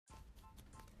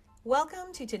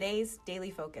Welcome to today's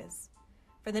Daily Focus.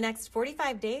 For the next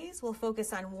 45 days, we'll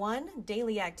focus on one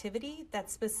daily activity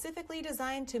that's specifically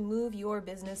designed to move your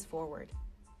business forward.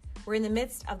 We're in the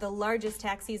midst of the largest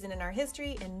tax season in our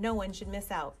history, and no one should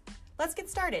miss out. Let's get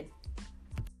started.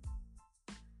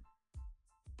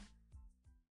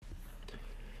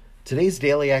 Today's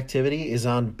daily activity is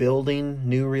on building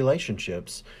new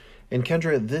relationships. And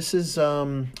Kendra, this is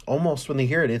almost, when they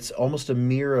hear it, it's almost a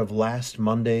mirror of last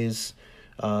Monday's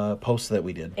post that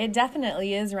we did. It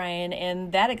definitely is, Ryan,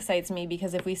 and that excites me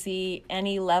because if we see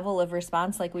any level of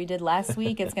response like we did last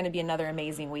week, it's going to be another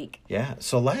amazing week. Yeah,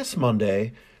 so last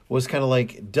Monday was kind of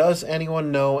like, does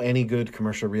anyone know any good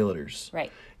commercial realtors?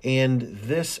 Right. And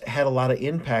this had a lot of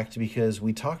impact because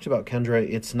we talked about, Kendra,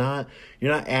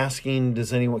 you're not asking,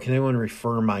 can anyone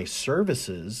refer my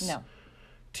services? No.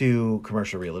 To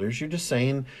commercial realtors. You're just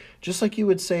saying, just like you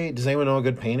would say, does anyone know a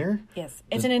good painter? Yes.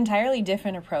 It's an entirely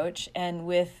different approach. And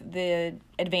with the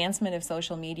advancement of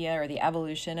social media or the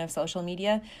evolution of social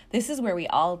media, this is where we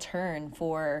all turn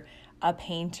for a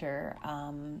painter,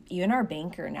 even our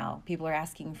banker now. People are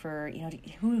asking for,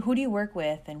 who do you work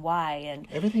with and why? And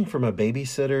everything from a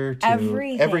babysitter to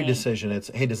everything. Every decision. It's,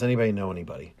 hey, does anybody know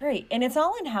anybody? Right. And it's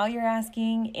all in how you're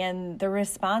asking and the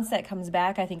response that comes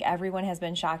back. I think everyone has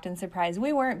been shocked and surprised.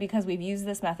 We weren't because we've used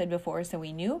this method before, so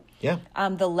we knew. Yeah.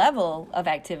 The level of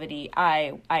activity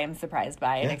I am surprised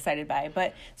by and excited by.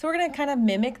 But so we're going to kind of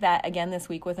mimic that again this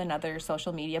week with another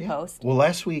social media post. Well,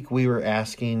 last week we were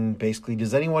asking basically,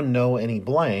 does anyone know any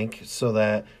blank, so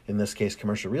that in this case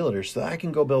commercial realtors, so that I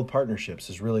can go build partnerships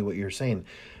is really what you're saying.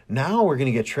 Now we're going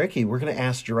to get tricky. We're going to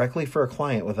ask directly for a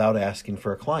client without asking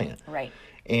for a client. Right.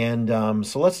 And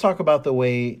so let's talk about the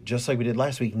way, just like we did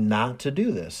last week, not to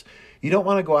do this. You don't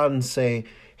want to go out and say,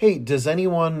 hey, does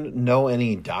anyone know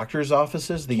any doctor's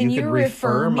offices that you could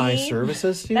refer my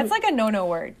services to? That's like a no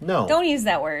word. No. Don't use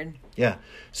that word. Yeah.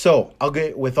 So I'll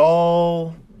get with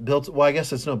all built. Well, I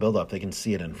guess it's no build up. They can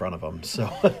see it in front of them. So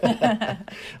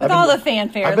with all the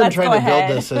fanfare, I've been let's trying go to ahead.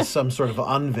 build this as some sort of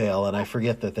unveil, and I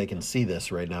forget that they can see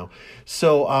this right now.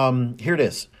 So here it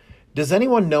is. Does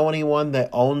anyone know anyone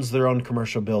that owns their own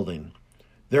commercial building?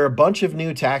 There are a bunch of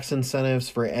new tax incentives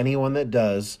for anyone that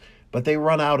does, but they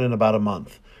run out in about a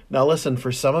month. Now, listen,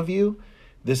 for some of you,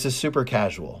 this is super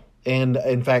casual. And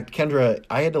in fact, Kendra,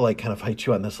 I had to kind of fight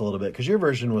you on this a little bit because your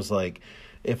version was like,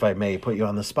 if I may put you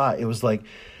on the spot, it was like,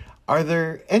 are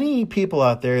there any people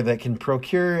out there that can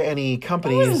procure any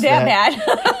companies? It wasn't that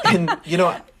bad.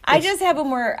 I just have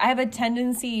I have a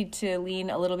tendency to lean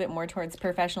a little bit more towards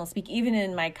professional speak, even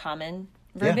in my common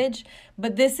verbiage. Yeah.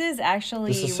 But this is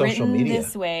actually written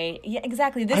this way. Yeah,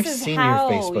 exactly. This is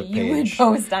how you would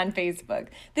post on Facebook.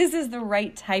 This is the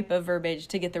right type of verbiage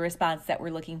to get the response that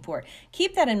we're looking for.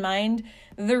 Keep that in mind.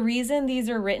 The reason these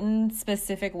are written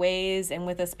specific ways and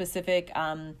with a specific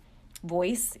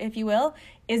voice, if you will,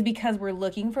 is because we're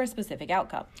looking for a specific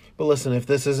outcome. But listen, if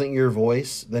this isn't your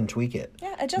voice, then tweak it.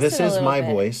 Yeah, adjust this it a is little my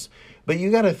bit. voice. But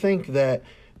you got to think that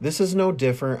this is no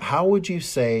different. How would you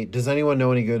say, does anyone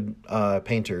know any good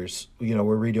painters? We're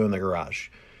redoing the garage.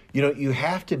 You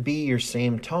have to be your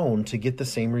same tone to get the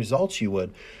same results you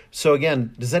would. So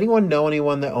again, does anyone know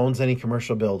anyone that owns any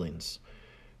commercial buildings?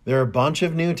 There are a bunch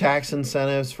of new tax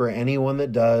incentives for anyone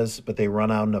that does, but they run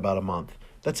out in about a month.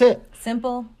 That's it.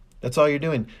 Simple. That's all you're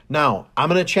doing. Now, I'm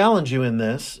going to challenge you in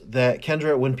this, that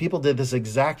Kendra, when people did this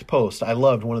exact post, I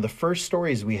loved one of the first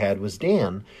stories we had was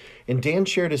Dan. And Dan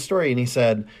shared his story and he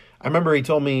said, I remember he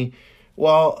told me,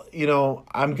 well,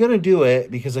 I'm going to do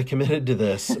it because I committed to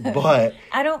this, but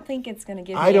I don't think it's going to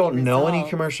give me I don't know results. any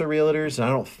commercial realtors, and I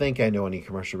don't think I know any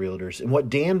commercial realtors. And what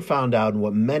Dan found out and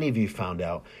what many of you found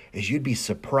out is you'd be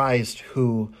surprised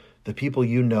who the people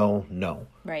know.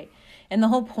 Right. And the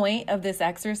whole point of this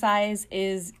exercise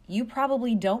is you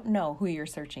probably don't know who you're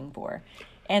searching for.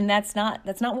 And that's not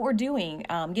what we're doing.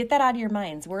 Get that out of your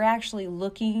minds. We're actually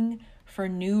looking for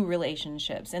new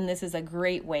relationships, and this is a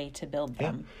great way to build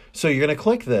them. Yeah. So you're going to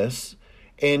click this,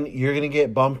 and you're going to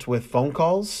get bumped with phone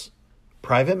calls,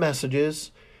 private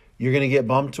messages. You're going to get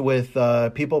bumped with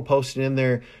people posting in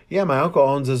there, yeah, my uncle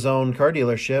owns his own car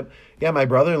dealership. Yeah, my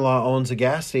brother-in-law owns a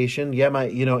gas station. Yeah,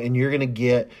 and you're going to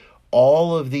get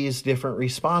all of these different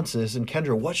responses. And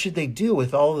Kendra, what should they do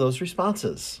with all of those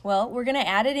responses? Well, we're going to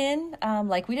add it in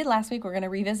like we did last week. We're going to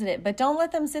revisit it, but don't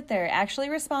let them sit there. Actually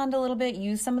respond a little bit.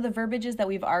 Use some of the verbiages that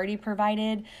we've already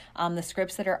provided, the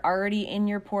scripts that are already in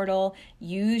your portal.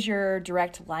 Use your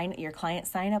direct line, your client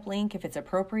sign up link if it's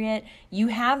appropriate. You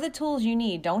have the tools you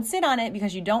need. Don't sit on it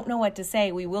because you don't know what to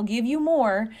say. We will give you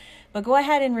more. But go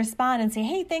ahead and respond and say,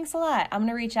 hey, thanks a lot. I'm going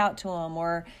to reach out to them,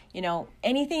 or,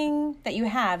 anything that you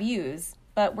have, use.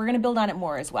 but we're going to build on it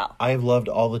more as well. I've loved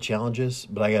all the challenges,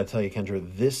 but I got to tell you, Kendra,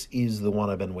 this is the one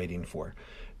I've been waiting for.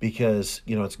 Because,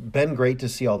 it's been great to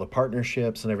see all the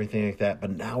partnerships and everything like that,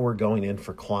 but now we're going in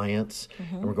for clients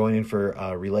and we're going in for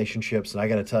relationships. And I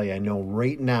got to tell you, I know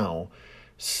right now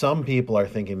some people are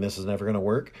thinking this is never going to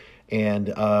work. And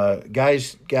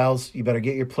guys, gals, you better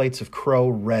get your plates of crow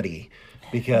ready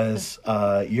because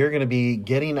you're going to be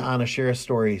getting on a Share a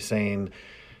Story saying,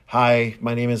 "Hi,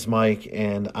 my name is Mike,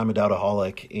 and I'm a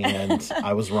doubtaholic, and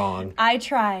I was wrong." I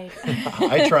tried.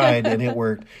 I tried, and it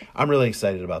worked. I'm really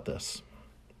excited about this.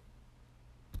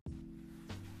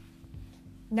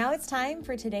 Now it's time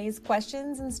for today's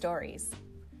questions and stories.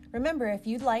 Remember, if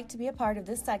you'd like to be a part of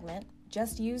this segment,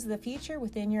 just use the feature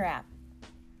within your app.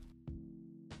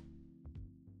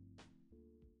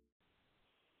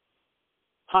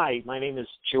 Hi, my name is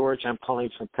George. I'm calling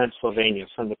from Pennsylvania,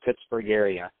 from the Pittsburgh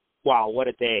area. Wow, what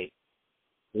a day.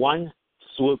 One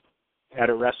swoop at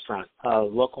a restaurant, a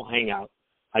local hangout.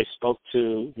 I spoke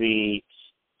to the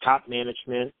top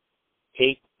management,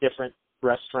 8 different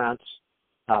restaurants,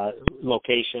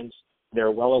 locations.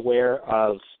 They're well aware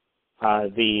of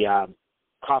the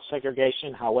cost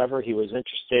segregation. However, he was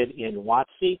interested in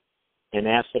WOTC and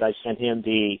asked that I send him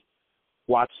the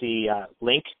WOTC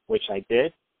link, which I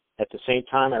did. At the same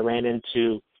time, I ran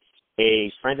into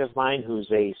a friend of mine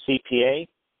who's a CPA.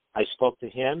 I spoke to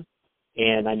him,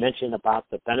 and I mentioned about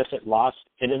the benefit loss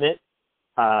intimate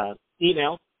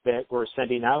email that we're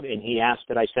sending out, and he asked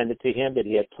that I send it to him, that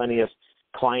he had plenty of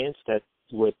clients that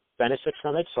would benefit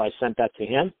from it, so I sent that to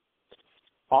him.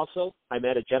 Also, I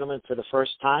met a gentleman for the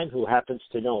first time who happens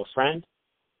to know a friend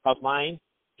of mine,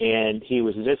 and he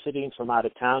was visiting from out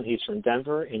of town. He's from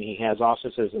Denver, and he has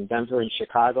offices in Denver and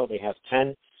Chicago. They have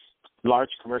 10 large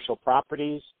commercial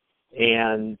properties,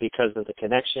 and because of the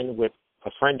connection with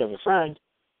a friend of a friend,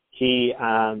 he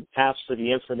asked for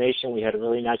the information. We had a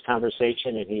really nice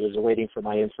conversation, and he was waiting for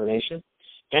my information.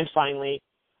 And finally,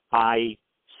 I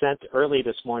sent early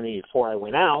this morning before I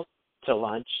went out to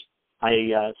lunch,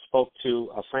 I spoke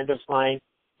to a friend of mine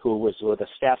who was with a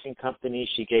staffing company.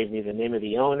 She gave me the name of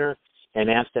the owner and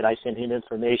asked that I send him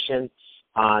information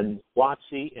on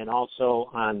WOTC and also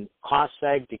on cost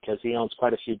seg because he owns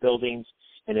quite a few buildings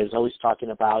and is always talking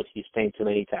about he's paying too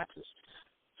many taxes.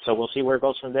 So we'll see where it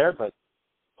goes from there, but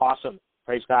awesome.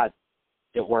 Praise God.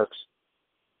 It works.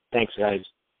 Thanks, guys.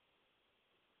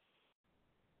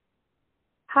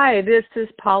 Hi, this is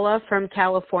Paula from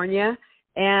California,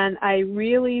 and I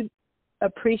really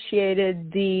appreciated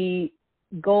the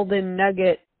golden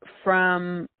nugget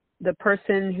from the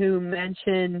person who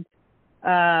mentioned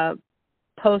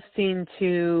posting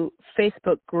to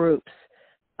Facebook groups.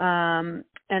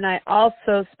 And I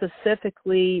also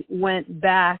specifically went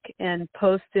back and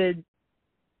posted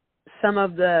some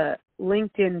of the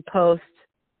LinkedIn posts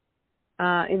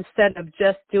instead of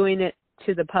just doing it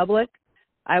to the public.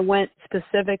 I went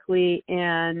specifically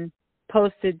and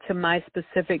posted to my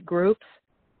specific groups,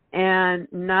 and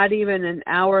not even an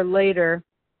hour later,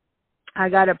 I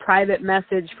got a private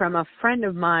message from a friend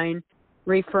of mine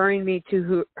referring me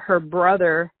to her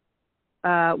brother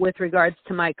with regards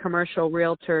to my commercial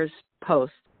realtors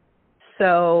post.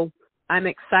 So I'm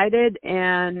excited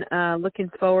and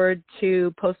looking forward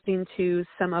to posting to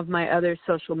some of my other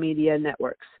social media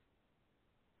networks.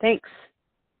 Thanks.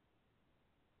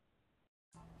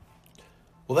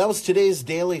 Well, that was today's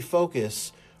Daily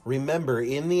Focus. Remember,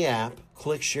 in the app,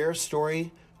 click Share a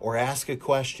Story or Ask a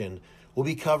Question. We'll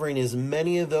be covering as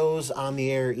many of those on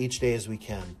the air each day as we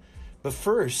can. But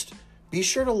first, be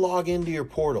sure to log into your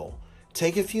portal.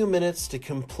 Take a few minutes to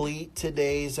complete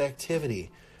today's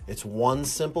activity. It's one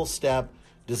simple step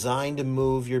designed to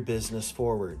move your business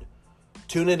forward.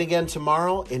 Tune in again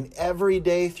tomorrow and every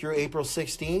day through April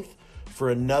 16th for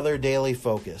another Daily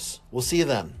Focus. We'll see you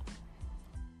then.